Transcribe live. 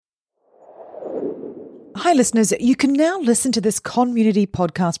Hi, listeners. You can now listen to this community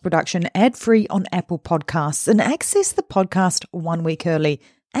podcast production ad-free on Apple Podcasts and access the podcast 1 week early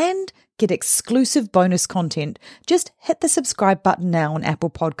and get exclusive bonus content. Just hit the subscribe button now on Apple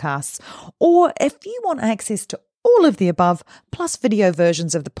Podcasts. Or if you want access to all of the above, plus video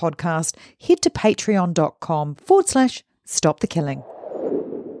versions of the podcast, head to patreon.com/Stop the Killing.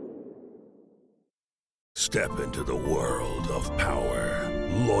 Step into the world of power,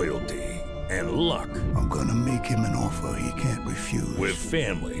 loyalty, and luck. I'm gonna make him an offer he can't refuse. With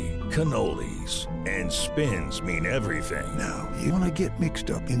family, cannolis, and spins mean everything. Now, you wanna get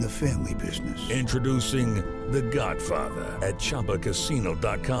mixed up in the family business. Introducing The Godfather at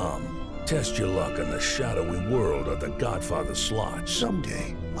ChumbaCasino.com. Test your luck in the shadowy world of The Godfather slot.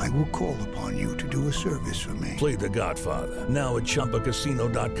 Someday, I will call upon you to do a service for me. Play The Godfather now at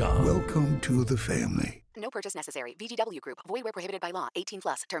ChumbaCasino.com. Welcome to the family. No purchase necessary. VGW Group. Void where prohibited by law. 18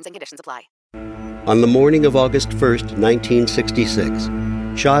 plus. Terms and conditions apply. On the morning of August 1st, 1966,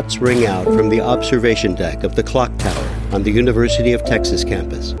 shots ring out from the observation deck of the clock tower on the University of Texas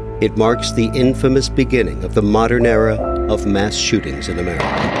campus. It marks the infamous beginning of the modern era of mass shootings in America.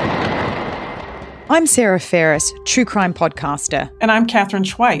 I'm Sarah Ferris, true crime podcaster. And I'm Katherine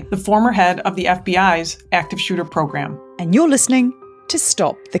Schweit, the former head of the FBI's active shooter program. And you're listening to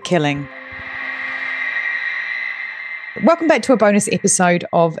Stop the Killing. Welcome back to a bonus episode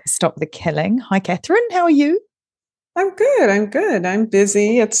of Stop the Killing. Hi, Katherine. How are you? I'm good. I'm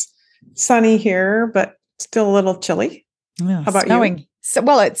busy. It's sunny here, but still a little chilly. Oh, How about snowing. you? So,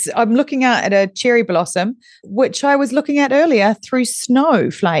 I'm looking out at a cherry blossom, which I was looking at earlier through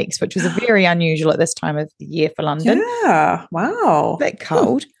snowflakes, which was very unusual at this time of the year for London. Yeah. Wow. A bit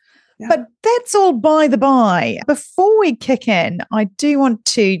cold. Yeah. But that's all by the by. Before we kick in, I do want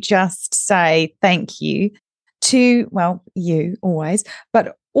to just say thank you to, well, you always,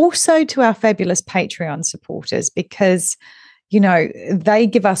 but also to our fabulous Patreon supporters because, you know, they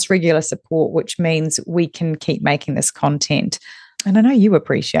give us regular support, which means we can keep making this content. And I know you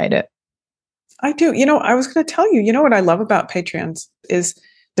appreciate it. I do. You know, I was going to tell you, what I love about Patreons is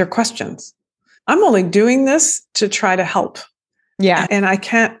their questions. I'm only doing this to try to help. Yeah. And I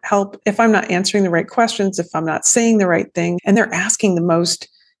can't help if I'm not answering the right questions, if I'm not saying the right thing. And they're asking the most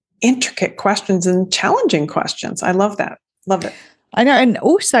intricate questions and challenging questions. I love that. Love it. I know. And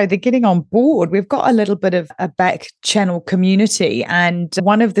also they're getting on board. We've got a little bit of a back channel community. And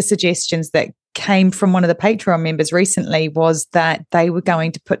one of the suggestions that came from one of the Patreon members recently was that they were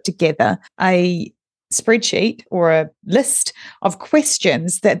going to put together a spreadsheet or a list of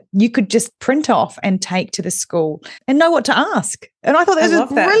questions that you could just print off and take to the school and know what to ask. And I thought that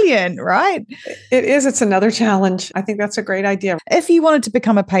was brilliant, right? It is. It's another challenge. I think that's a great idea. If you wanted to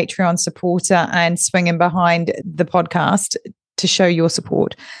become a Patreon supporter and swing in behind the podcast to show your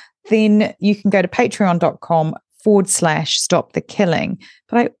support, then you can go to patreon.com/Stop the Killing.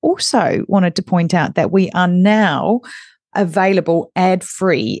 But I also wanted to point out that we are now available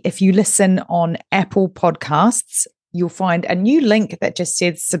ad-free. If you listen on Apple Podcasts, you'll find a new link that just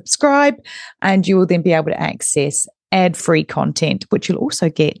says subscribe, and you will then be able to access ad-free content, which you'll also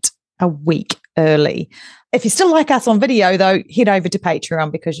get a week early. If you still like us on video, though, head over to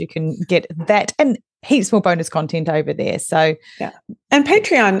Patreon because you can get that and heaps more bonus content over there. So, yeah. And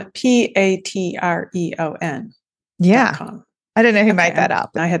Patreon, Patreon. Yeah. I don't know who made that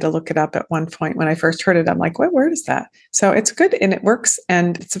up. I had to look it up at one point when I first heard it. I'm like, what word is that? So it's good and it works.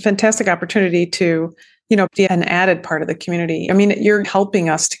 And it's a fantastic opportunity to, be an added part of the community. I mean, you're helping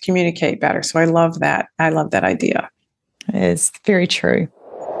us to communicate better. So I love that. I love that idea. It's very true.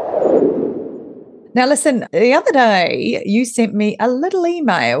 Now, listen, the other day you sent me a little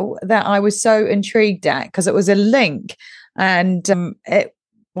email that I was so intrigued at because it was a link and it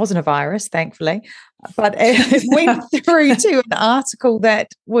wasn't a virus, thankfully, but it went through to an article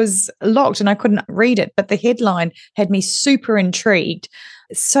that was locked and I couldn't read it, but the headline had me super intrigued.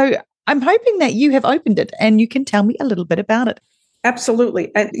 So I'm hoping that you have opened it and you can tell me a little bit about it.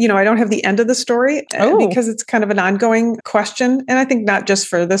 Absolutely. And, I don't have the end of the story because it's kind of an ongoing question. And I think not just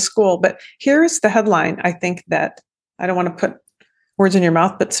for the school, but here's the headline. I think that I don't want to put words in your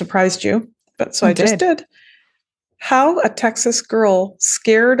mouth, but surprised you. But so I just did. How a Texas girl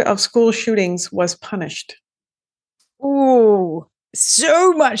scared of school shootings was punished. Oh,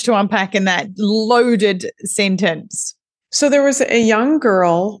 so much to unpack in that loaded sentence. So there was a young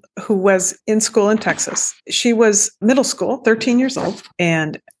girl who was in school in Texas. She was middle school, 13 years old.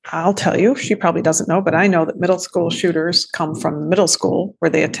 And I'll tell you, she probably doesn't know, but I know that middle school shooters come from middle school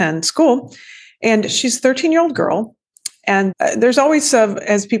where they attend school. And she's a 13-year-old girl. And there's always,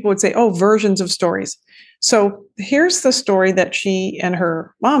 as people would say, versions of stories. So here's the story that she and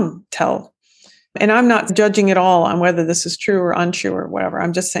her mom tell. And I'm not judging at all on whether this is true or untrue or whatever.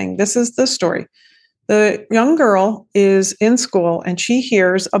 I'm just saying this is the story. The young girl is in school and she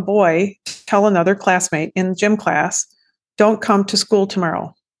hears a boy tell another classmate in gym class, don't come to school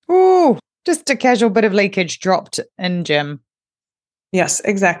tomorrow. Ooh, just a casual bit of leakage dropped in gym. Yes,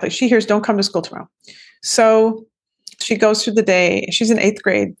 exactly. She hears, don't come to school tomorrow. So she goes through the day. She's in 8th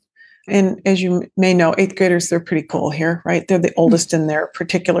grade. And as you may know, 8th graders, they're pretty cool here, right? They're the oldest in their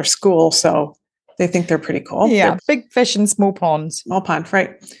particular school. So they think they're pretty cool. Yeah, they're big fish in small ponds. Small pond,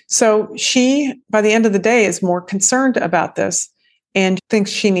 right? So she, by the end of the day, is more concerned about this and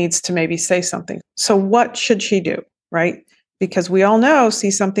thinks she needs to maybe say something. So what should she do, right? Because we all know, see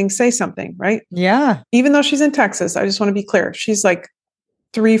something, say something, right? Yeah. Even though she's in Texas, I just want to be clear. She's like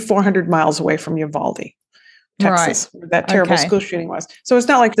 400 miles away from Uvalde, Texas, where that terrible school shooting was. So it's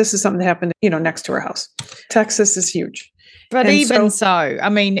not like this is something that happened, next to her house. Texas is huge. But and even so, I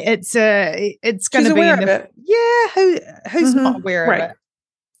mean, it's going to be in the, who's not aware of it?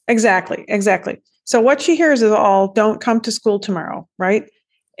 Exactly. So what she hears is all, don't come to school tomorrow, right?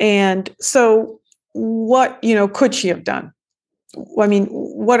 And so what, could she have done? I mean,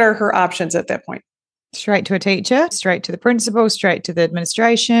 what are her options at that point? Straight to a teacher, straight to the principal, straight to the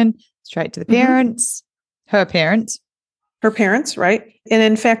administration, straight to the parents, her parents, right? And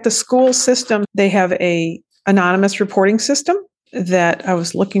in fact, the school system, they have a anonymous reporting system that I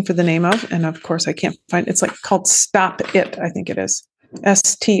was looking for the name of. And of course I can't find it. It's called Stop It. I think it is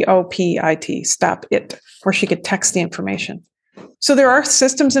STOPIT, Stop It, where she could text the information. So there are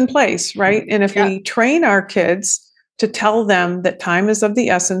systems in place, right? And if we train our kids to tell them that time is of the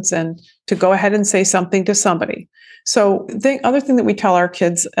essence and to go ahead and say something to somebody. So the other thing that we tell our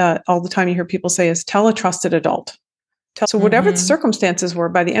kids all the time, you hear people say, is tell a trusted adult. So whatever the circumstances were,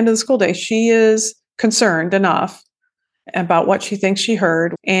 by the end of the school day, she is concerned enough about what she thinks she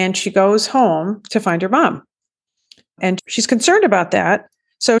heard, and she goes home to find her mom. And she's concerned about that.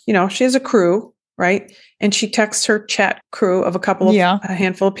 So, she has a crew, right? And she texts her chat crew of a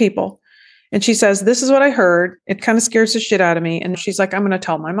handful of people. And she says, this is what I heard. It kind of scares the shit out of me. And she's like, I'm going to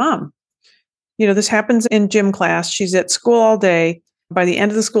tell my mom. This happens in gym class. She's at school all day. By the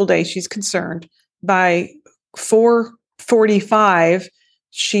end of the school day, she's concerned. By 4:45,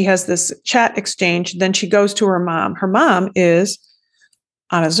 she has this chat exchange. Then she goes to her mom. Her mom is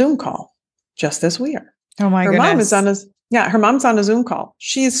on a Zoom call, just as we are. Oh my goodness. Her mom's on a Zoom call.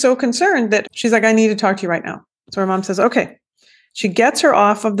 She's so concerned that she's like, I need to talk to you right now. So her mom says, okay. She gets her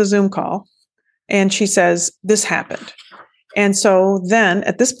off of the Zoom call and she says, this happened. And so then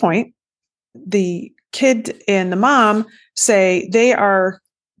at this point, the kid and the mom say they are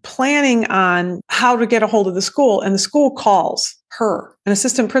planning on how to get a hold of the school, and the school calls her. An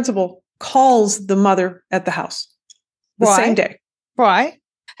assistant principal calls the mother at the house the same day. Right.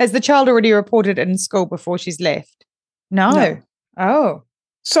 Has the child already reported it in school before she's left? No. Oh.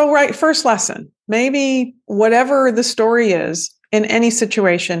 So, right, first lesson, maybe whatever the story is in any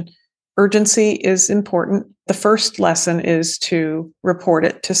situation, urgency is important. The first lesson is to report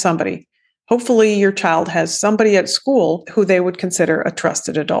it to somebody. Hopefully your child has somebody at school who they would consider a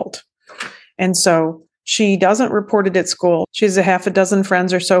trusted adult. And so she doesn't report it at school. She has a half a dozen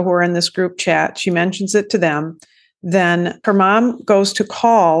friends or so who are in this group chat. She mentions it to them. Then her mom goes to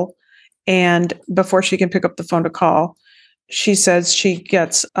call, and before she can pick up the phone to call, she says she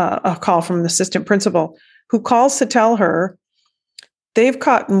gets a call from the assistant principal who calls to tell her they've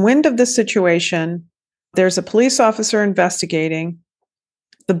caught wind of this situation. There's a police officer investigating.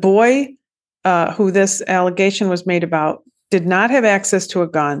 The boy who this allegation was made about did not have access to a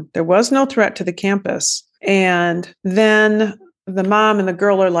gun. There was no threat to the campus. And then the mom and the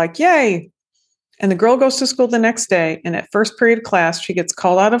girl are like, yay. And the girl goes to school the next day. And at first period of class, she gets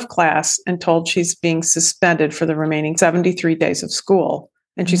called out of class and told she's being suspended for the remaining 73 days of school.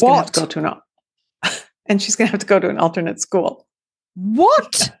 And she's going to have to go to an alternate school.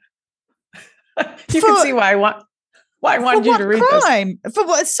 What? You can see why I wanted you to read crime? This. For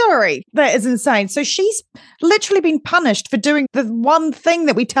what? Sorry, that is insane. So she's literally been punished for doing the one thing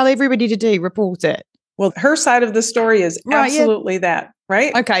that we tell everybody to do, report it. Well, her side of the story is absolutely that,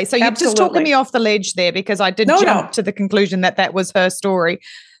 right? Okay, so you're just talking me off the ledge there because I did jump to the conclusion that was her story.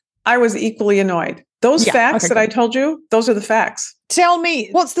 I was equally annoyed. Those facts that I told you, those are the facts. Tell me,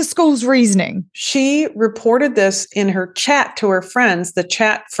 what's the school's reasoning? She reported this in her chat to her friends. The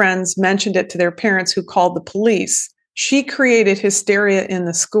chat friends mentioned it to their parents who called the police. She created hysteria in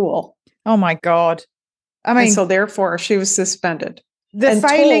the school. Oh my God. I mean, and so therefore she was suspended. The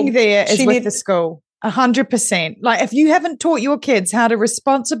failing there is with the school. 100%. Like if you haven't taught your kids how to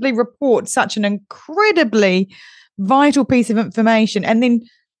responsibly report such an incredibly vital piece of information, and then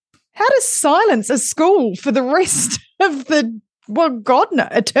How does silence a school for the rest of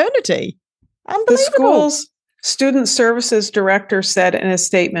eternity? Unbelievable. The school's student services director said in a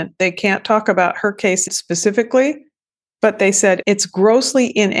statement, they can't talk about her case specifically, but they said it's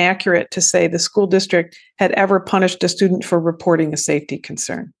grossly inaccurate to say the school district had ever punished a student for reporting a safety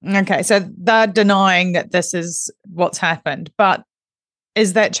concern. Okay, so they're denying that this is what's happened, but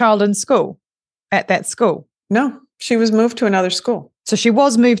is that child in school, at that school? No, she was moved to another school. So she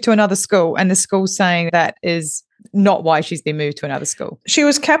was moved to another school, and the school's saying that is not why she's been moved to another school. She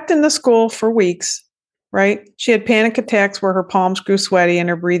was kept in the school for weeks, right? She had panic attacks where her palms grew sweaty and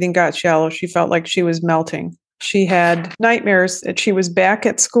her breathing got shallow. She felt like she was melting. She had nightmares that she was back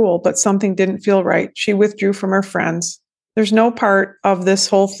at school, but something didn't feel right. She withdrew from her friends. There's no part of this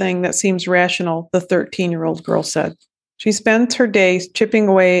whole thing that seems rational, the 13-year-old girl said. She spent her days chipping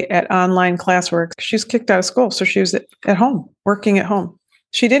away at online classwork. She was kicked out of school, so she was at home, working at home.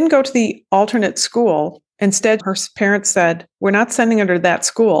 She didn't go to the alternate school. Instead, her parents said, we're not sending her to that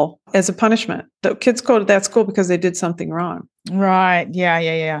school as a punishment. The kids go to that school because they did something wrong. Right.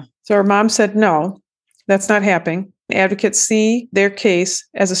 Yeah. So her mom said, no, that's not happening. Advocates see their case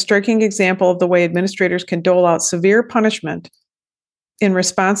as a striking example of the way administrators can dole out severe punishment in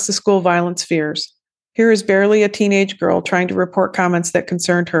response to school violence fears. Here is barely a teenage girl trying to report comments that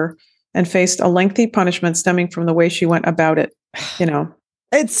concerned her and faced a lengthy punishment stemming from the way she went about it. You know,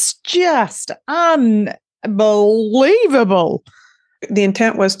 it's just unbelievable. The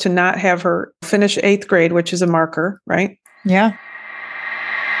intent was to not have her finish 8th grade, which is a marker, right? Yeah.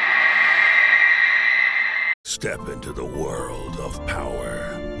 Step into the world of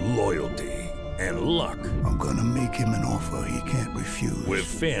power, loyalty, and luck. I'm gonna make him an offer he can't refuse. With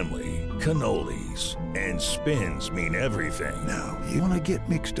family, cannolis, and spins mean everything. Now, you wanna get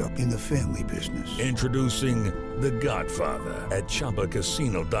mixed up in the family business. Introducing The Godfather at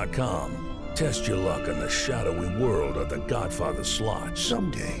ChumbaCasino.com. Test your luck in the shadowy world of The Godfather slot.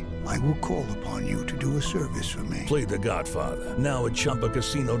 Someday, I will call upon you to do a service for me. Play The Godfather now at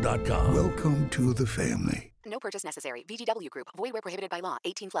ChumbaCasino.com. Welcome to the family. No purchase necessary. VGW Group. Void where prohibited by law.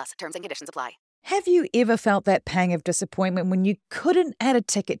 18+. Terms and conditions apply. Have you ever felt that pang of disappointment when you couldn't add a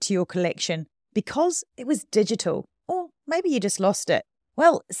ticket to your collection because it was digital? Or maybe you just lost it.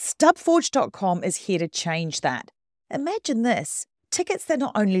 Well, StubForge.com is here to change that. Imagine this. Tickets that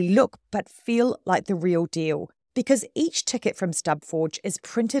not only look but feel like the real deal. Because each ticket from StubForge is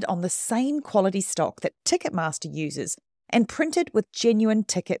printed on the same quality stock that Ticketmaster uses and printed with genuine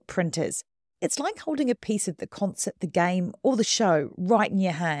ticket printers. It's like holding a piece of the concert, the game, or the show right in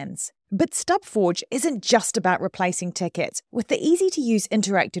your hands. But StubForge isn't just about replacing tickets. With the easy-to-use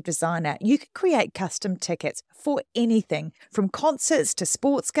interactive designer, you can create custom tickets for anything, from concerts to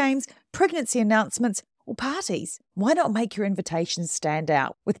sports games, pregnancy announcements, or parties. Why not make your invitations stand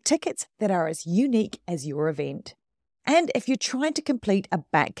out with tickets that are as unique as your event? And if you're trying to complete a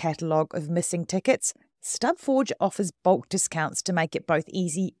back catalogue of missing tickets, StubForge offers bulk discounts to make it both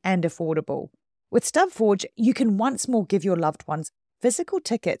easy and affordable. With StubForge, you can once more give your loved ones physical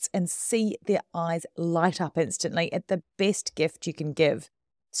tickets and see their eyes light up instantly at the best gift you can give.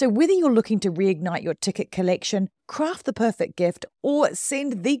 So whether you're looking to reignite your ticket collection, craft the perfect gift, or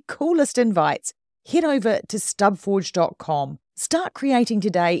send the coolest invites, head over to StubForge.com. Start creating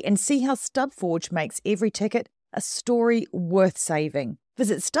today and see how StubForge makes every ticket a story worth saving.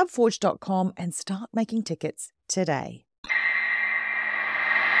 Visit StubForge.com and start making tickets today.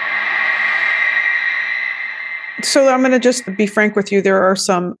 So I'm going to just be frank with you. There are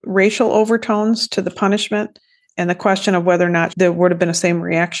some racial overtones to the punishment and the question of whether or not there would have been a same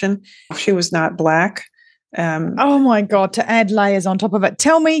reaction if she was not Black. Oh my God, to add layers on top of it.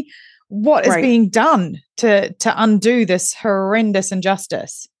 Tell me what is being done to undo this horrendous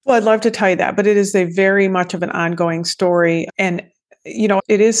injustice. Well, I'd love to tell you that, but it is a very much of an ongoing story. And, you know,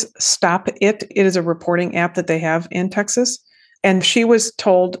 it is Stop It. It is a reporting app that they have in Texas. And she was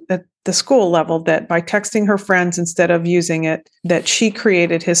told at the school level that by texting her friends instead of using it, that she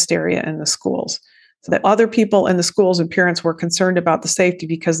created hysteria in the schools. So that other people in the schools and parents were concerned about the safety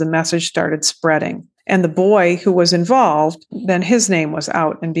because the message started spreading. And the boy who was involved, then his name was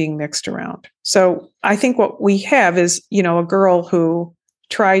out and being mixed around. So I think what we have is, you know, a girl who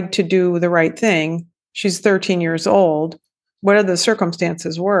tried to do the right thing. She's 13 years old. Whatever the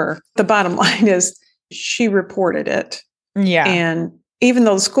circumstances were, the bottom line is she reported it. Yeah. And even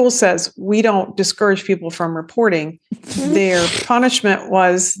though the school says we don't discourage people from reporting, their punishment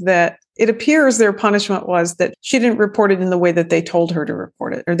was that it appears their punishment was that she didn't report it in the way that they told her to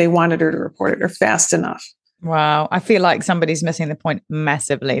report it, or they wanted her to report it, or fast enough. Wow. I feel like somebody's missing the point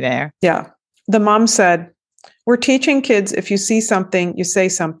massively there. Yeah. The mom said, We're teaching kids, if you see something, you say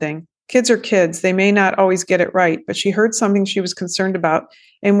something. Kids are kids. They may not always get it right, but she heard something she was concerned about.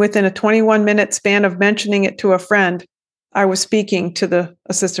 And within a 21-minute span of mentioning it to a friend, I was speaking to the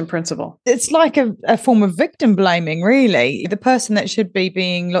assistant principal. It's like a form of victim blaming, really. The person that should be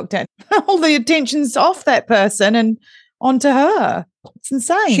being looked at, all the attention's off that person and onto her. It's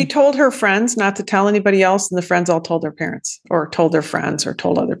insane. She told her friends not to tell anybody else, and the friends all told their parents or told their friends or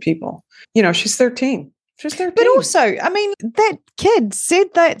told other people. She's 13. She's 13. But also, I mean, that kid said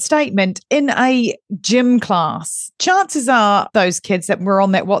that statement in a gym class. Chances are those kids that were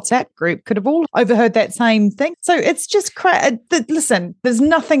on that WhatsApp group could have all overheard that same thing. So it's just listen, there's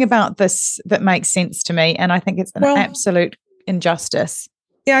nothing about this that makes sense to me. And I think it's an absolute injustice.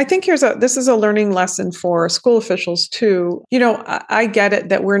 Yeah, I think this is a learning lesson for school officials too. I get it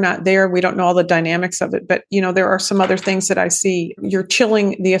that we're not there. We don't know all the dynamics of it, but there are some other things that I see. You're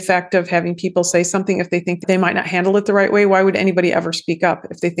chilling the effect of having people say something if they think they might not handle it the right way. Why would anybody ever speak up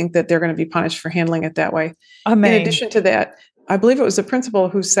if they think that they're going to be punished for handling it that way? In addition to that, I believe it was the principal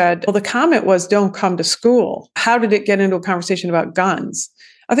who said, well, the comment was, don't come to school. How did it get into a conversation about guns?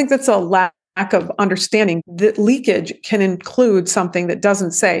 I think that's a lack of understanding that leakage can include something that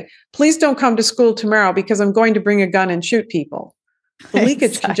doesn't say, please don't come to school tomorrow because I'm going to bring a gun and shoot people. The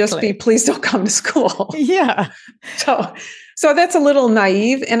leakage can just be, please don't come to school. Yeah. So that's a little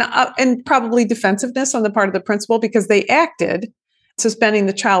naive and probably defensiveness on the part of the principal because they acted suspending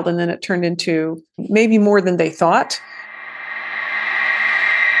the child and then it turned into maybe more than they thought.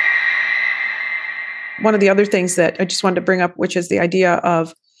 One of the other things that I just wanted to bring up, which is the idea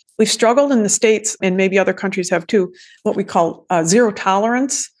of we've struggled in the States, and maybe other countries have too, what we call zero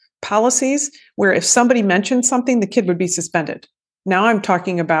tolerance policies, where if somebody mentioned something, the kid would be suspended. Now I'm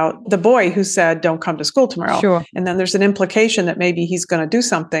talking about the boy who said, don't come to school tomorrow. Sure. And then there's an implication that maybe he's going to do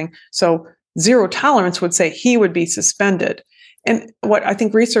something. So zero tolerance would say he would be suspended. And what I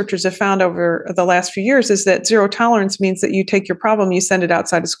think researchers have found over the last few years is that zero tolerance means that you take your problem, you send it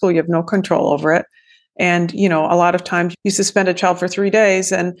outside of school, you have no control over it. And, a lot of times you suspend a child for 3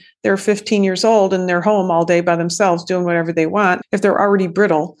 days and they're 15 years old and they're home all day by themselves doing whatever they want. If they're already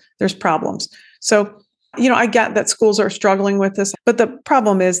brittle, there's problems. So, I get that schools are struggling with this, but the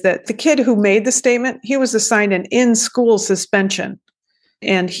problem is that the kid who made the statement, he was assigned an in-school suspension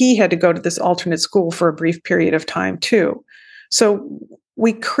and he had to go to this alternate school for a brief period of time too. So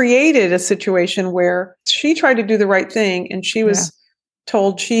we created a situation where she tried to do the right thing and she was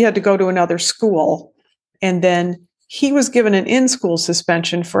told she had to go to another school. And then he was given an in-school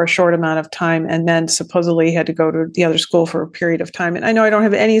suspension for a short amount of time and then supposedly had to go to the other school for a period of time. And I know I don't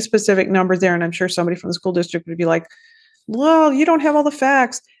have any specific numbers there, and I'm sure somebody from the school district would be like, well, you don't have all the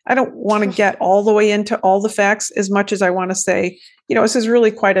facts. I don't want to get all the way into all the facts as much as I want to say, this is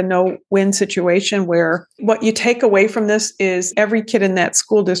really quite a no-win situation where what you take away from this is every kid in that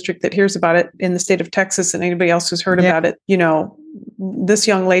school district that hears about it in the state of Texas and anybody else who's heard about it, this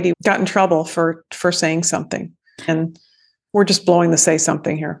young lady got in trouble for saying something. And we're just blowing the say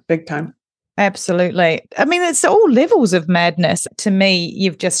something here big time. Absolutely. I mean, it's all levels of madness. To me,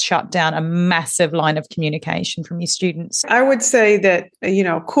 you've just shut down a massive line of communication from your students. I would say that,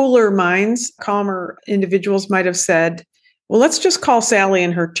 cooler minds, calmer individuals might have said, well, let's just call Sally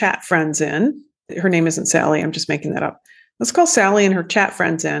and her chat friends in. Her name isn't Sally. I'm just making that up. Let's call Sally and her chat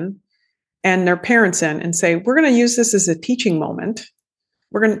friends in and their parents in and say, we're going to use this as a teaching moment.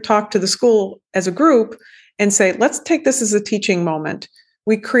 We're going to talk to the school as a group and say, let's take this as a teaching moment.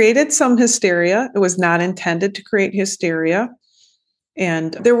 We created some hysteria. It was not intended to create hysteria.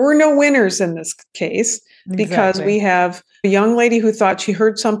 And there were no winners in this case because we have a young lady who thought she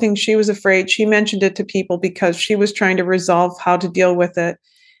heard something. She was afraid. She mentioned it to people because she was trying to resolve how to deal with it.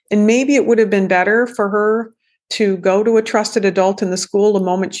 And maybe it would have been better for her to go to a trusted adult in the school the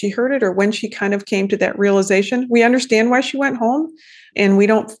moment she heard it or when she kind of came to that realization. We understand why she went home and we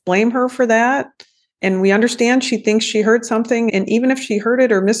don't blame her for that. And we understand she thinks she heard something. And even if she heard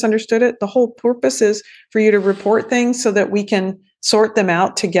it or misunderstood it, the whole purpose is for you to report things so that we can sort them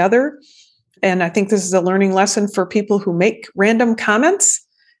out together. And I think this is a learning lesson for people who make random comments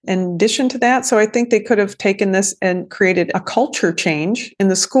in addition to that. So I think they could have taken this and created a culture change in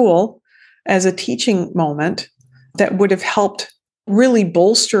the school as a teaching moment that would have helped really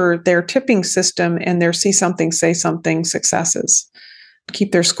bolster their tipping system and their see something, say something successes.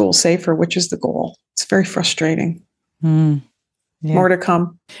 Keep their school safer, which is the goal. It's very frustrating. Yeah. More to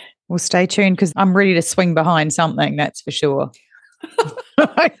come. Well, stay tuned because I'm ready to swing behind something, that's for sure.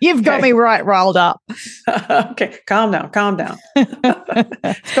 You've got me right rolled up. Okay, calm down.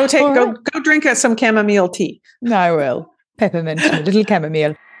 Go drink some chamomile tea. No, I will. Peppermint, a little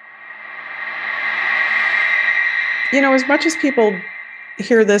chamomile. As much as people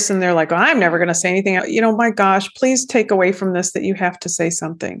hear this and they're like, oh, I'm never going to say anything, my gosh, please take away from this that you have to say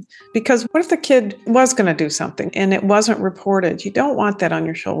something. Because what if the kid was going to do something and it wasn't reported? You don't want that on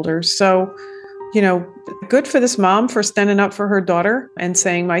your shoulders. So, good for this mom for standing up for her daughter and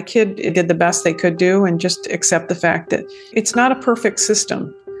saying, my kid did the best they could do, and just accept the fact that it's not a perfect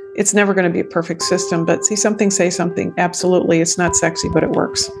system. It's never going to be a perfect system, but see something, say something. Absolutely. It's not sexy, but it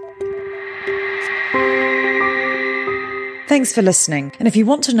works. Thanks for listening. And if you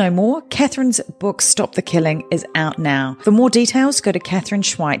want to know more, Catherine's book, Stop the Killing, is out now. For more details, go to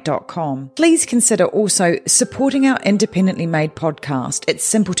catherineschweit.com. Please consider also supporting our independently made podcast. It's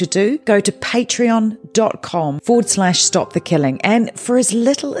simple to do. Go to patreon.com/Stop the Killing. And for as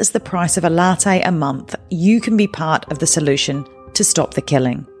little as the price of a latte a month, you can be part of the solution to stop the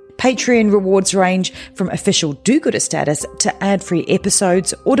killing. Patreon rewards range from official do-gooder status to ad-free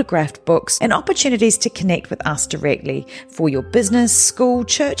episodes, autographed books, and opportunities to connect with us directly for your business, school,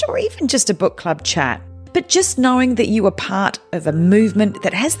 church, or even just a book club chat. But just knowing that you are part of a movement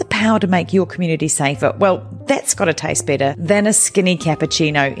that has the power to make your community safer, well, that's got to taste better than a skinny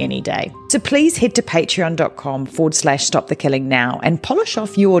cappuccino any day. So please head to patreon.com/Stop the Killing now and polish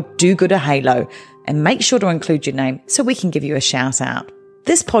off your do-gooder halo, and make sure to include your name so we can give you a shout out.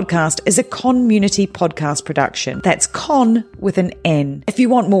 This podcast is a Community podcast production. That's Con with an N. If you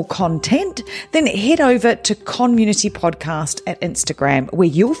want more content, then head over to Community Podcast at Instagram, where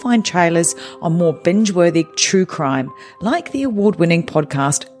you'll find trailers on more binge-worthy true crime, like the award-winning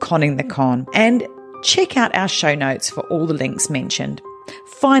podcast Conning the Con. And check out our show notes for all the links mentioned.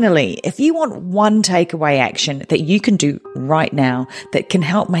 Finally, if you want one takeaway action that you can do right now that can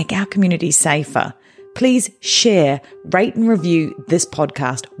help make our community safer, please share, rate and review this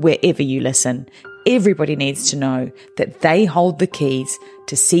podcast wherever you listen. Everybody needs to know that they hold the keys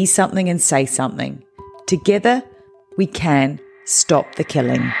to see something and say something. Together, we can stop the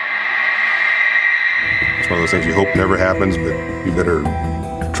killing. It's one of those things you hope never happens, but you better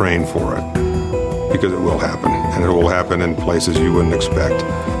train for it, because it will happen, and it will happen in places you wouldn't expect.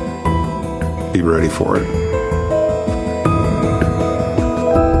 Be ready for it.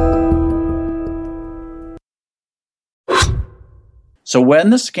 So when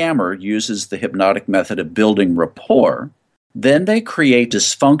the scammer uses the hypnotic method of building rapport, then they create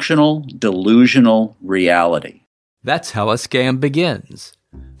dysfunctional, delusional reality. That's how a scam begins,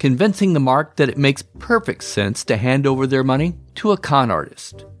 convincing the mark that it makes perfect sense to hand over their money to a con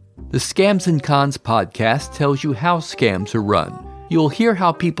artist. The Scams and Cons podcast tells you how scams are run. You'll hear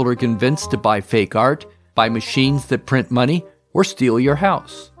how people are convinced to buy fake art, buy machines that print money, or steal your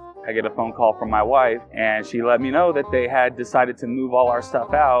house. I get a phone call from my wife, and she let me know that they had decided to move all our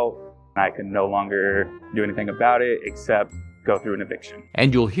stuff out. I could no longer do anything about it except go through an eviction.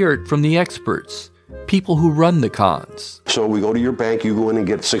 And you'll hear it from the experts, people who run the cons. So we go to your bank, you go in and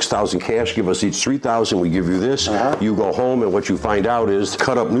get $6,000 cash, give us each $3,000, we give you this. You go home, and what you find out is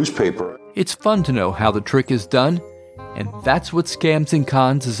cut up newspaper. It's fun to know how the trick is done, and that's what Scams and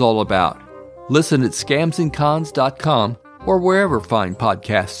Cons is all about. Listen at scamsandcons.com or wherever fine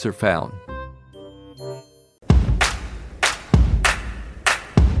podcasts are found.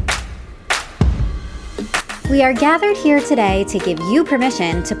 We are gathered here today to give you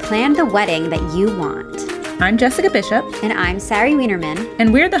permission to plan the wedding that you want. I'm Jessica Bishop. And I'm Sari Wienerman.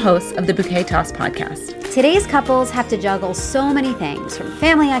 And we're the hosts of the Bouquet Toss podcast. Today's couples have to juggle so many things, from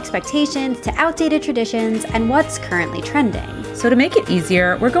family expectations to outdated traditions and what's currently trending. So to make it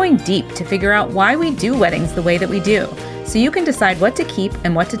easier, we're going deep to figure out why we do weddings the way that we do, so you can decide what to keep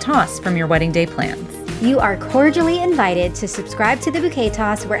and what to toss from your wedding day plans. You are cordially invited to subscribe to the Bouquet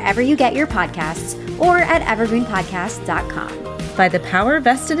Toss wherever you get your podcasts or at evergreenpodcast.com. By the power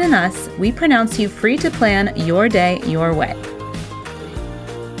vested in us, we pronounce you free to plan your day your way.